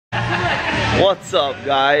What's up,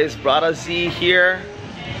 guys? Brada Z here.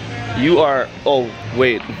 You are, oh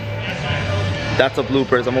wait, that's a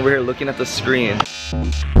bloopers. I'm over here looking at the screen.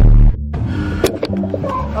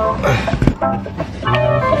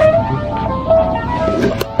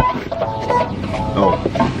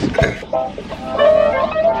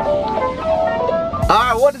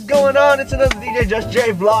 Alright, what is going on? It's another DJ Just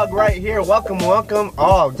J vlog right here. Welcome, welcome.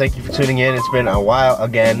 Oh, thank you for tuning in. It's been a while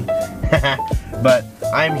again. But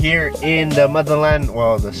I'm here in the motherland,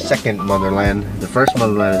 well, the second motherland. The first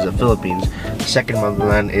motherland is the Philippines. The second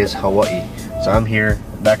motherland is Hawaii. So I'm here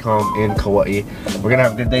back home in Kauai. We're gonna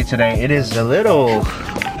have a good day today. It is a little,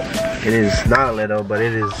 it is not a little, but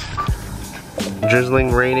it is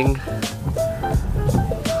drizzling, raining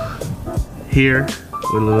here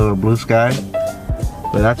with a little blue sky.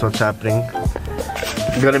 But that's what's happening.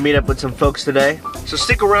 I'm gonna meet up with some folks today. So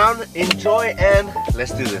stick around, enjoy, and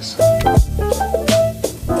let's do this.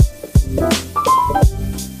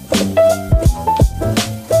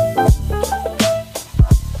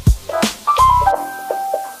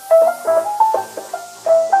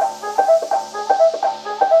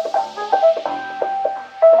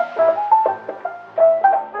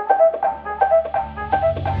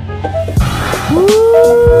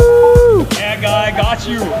 Woo! Yeah, guy, got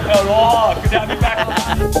you. Aloha. Good to have you back on.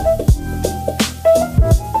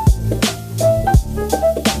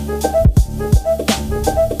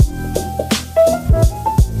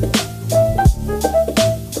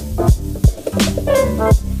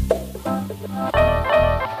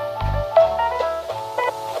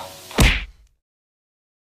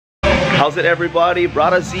 How's it, everybody?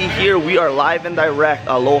 Brada Z here. We are live and direct,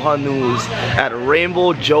 Aloha News, at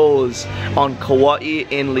Rainbow Joe's on Kauai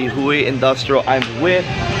in Lihue Industrial. I'm with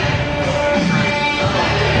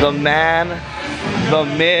the man, the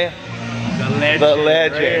myth, the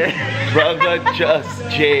legend, Brother Just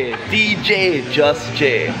J, DJ Just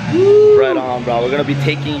J. Right on, bro. We're gonna be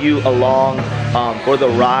taking you along for the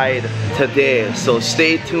ride today. So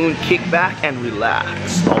stay tuned, kick back, and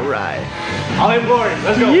relax. All right. I'm bored.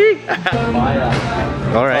 Let's go.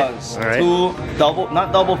 All right. All right. Two double,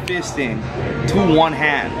 not double fisting. Two one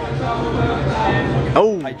hand.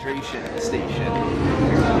 Oh. Hydration station.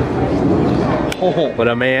 Oh. What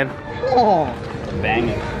a man. Oh.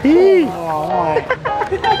 Banging. Oh.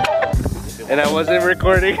 And I wasn't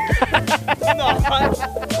recording. No.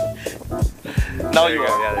 Now you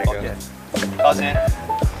are. Yeah, there you go. Cousin.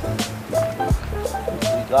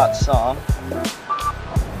 We got some.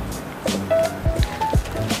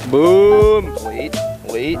 Boom.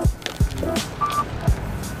 Wait.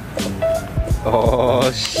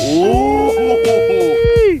 Oh, shit.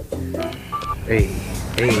 Hey.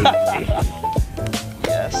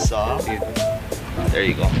 Yes, there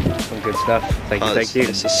you go. Some good stuff. Thank you.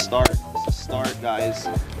 It's a start. It's a start, guys.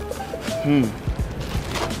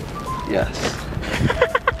 Yes.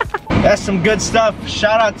 That's some good stuff.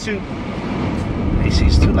 Shout out to...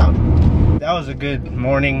 AC's too loud. That was a good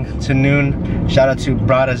morning to noon. Shout out to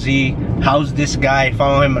Brada Z. How's this guy?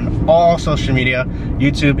 Follow him on all social media.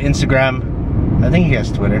 YouTube, Instagram. I think he has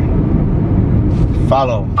Twitter.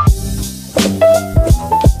 Follow.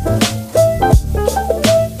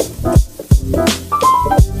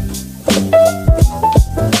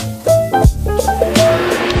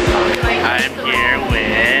 I'm here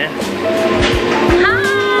with...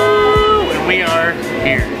 Hello! And we are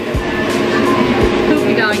here.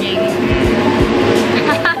 Poopy dogging.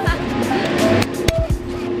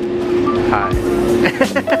 Hi.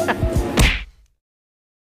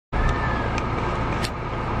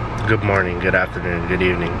 Good morning, good afternoon, good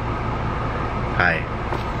evening. Hi.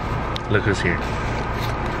 Look who's here.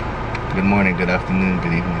 Good morning, good afternoon,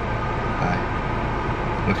 good evening. Hi.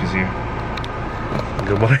 Look who's here.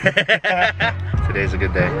 Good morning. Today's a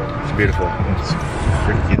good day. It's beautiful. It's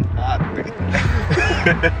freaking hot.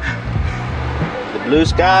 The blue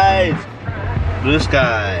skies. Blue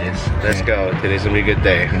skies. Let's go. Today's gonna be a good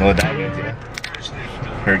day. You know what that means, yeah?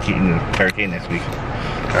 Hurricane next week.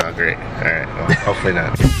 Oh, great. Alright, well, hopefully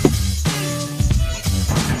not.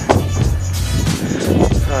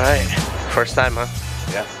 Alright. First time, huh?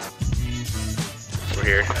 Yeah. We're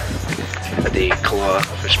here at the Kauai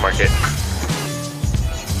Fish Market.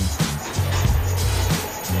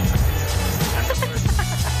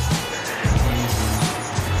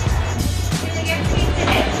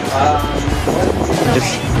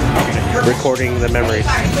 Just recording the memories.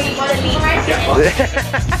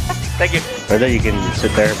 Thank you. I thought you can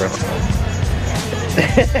sit there, bro.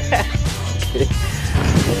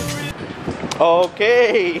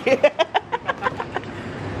 Okay.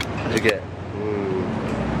 What'd you get?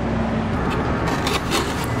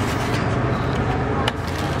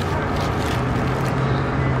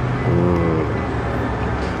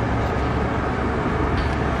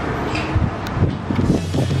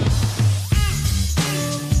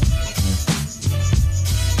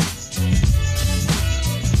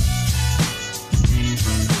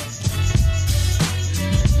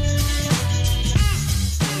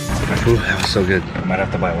 Ooh, that was so good. I might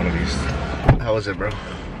have to buy one of these. How was it, bro?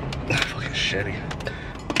 Fucking shitty.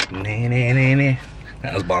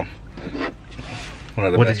 That was bomb. One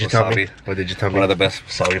of the What best did you tell me? wasabi. What did you tell me? One of the best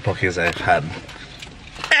wasabi pokés I've had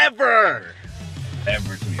ever.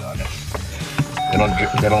 ever, to be honest.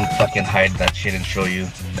 They don't fucking hide that shit and show you.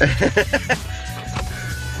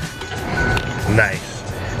 Nice.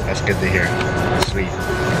 That's good to hear. Sweet.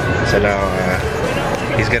 So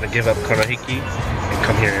now he's gonna give up konohiki and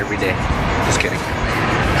come here every day. Just kidding.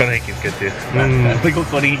 Konohiki's good too. We go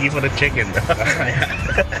konohiki for the chicken.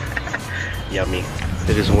 Yummy.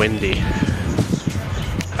 It is windy.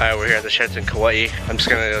 Alright, we're here at the sheds in Kauai. I'm just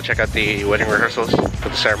gonna go check out the wedding rehearsals for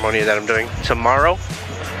the ceremony that I'm doing tomorrow.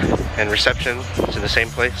 And reception is in the same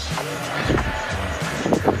place.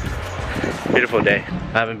 Beautiful day.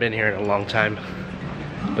 I haven't been here in a long time.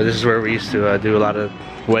 But this is where we used to do a lot of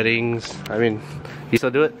weddings. I mean, you still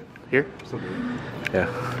do it here? Still do it. Yeah.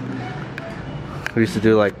 We used to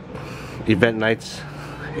do like event nights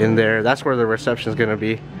in there. That's where the reception is gonna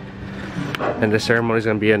be. And the ceremony is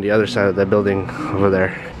gonna be on the other side of that building over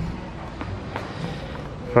there.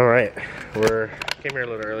 Alright, came here a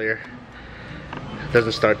little earlier.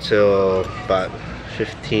 Doesn't start till about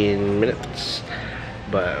 15 minutes.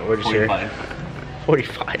 But we're just 45. here.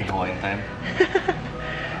 45. Hawaiian time.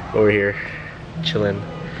 Over here, chilling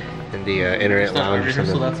in the internet lounge.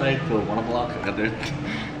 Rehearsal that side till 1 o'clock. I got there.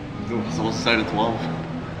 It was supposed to start at 12.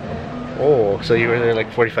 Oh, so you were there like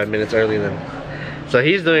 45 minutes early then. So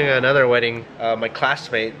he's doing another wedding. My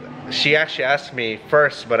classmate, she actually asked me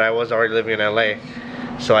first, but I was already living in LA.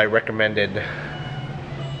 So I recommended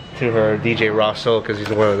to her DJ Rosso because he's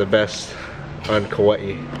one of the best on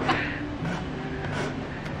Kauai.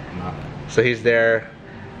 No. So he's there.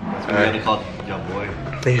 That's what we call young boy.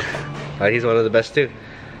 He's one of the best too.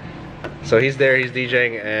 So he's there, he's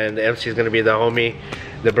DJing, and the MC is gonna be the homie,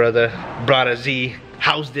 the brother Z.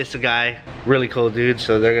 How's this guy? Really cool dude.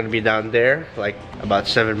 So they're gonna be down there, like about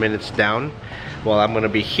 7 minutes down, while I'm gonna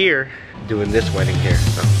be here doing this wedding here.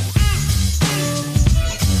 So.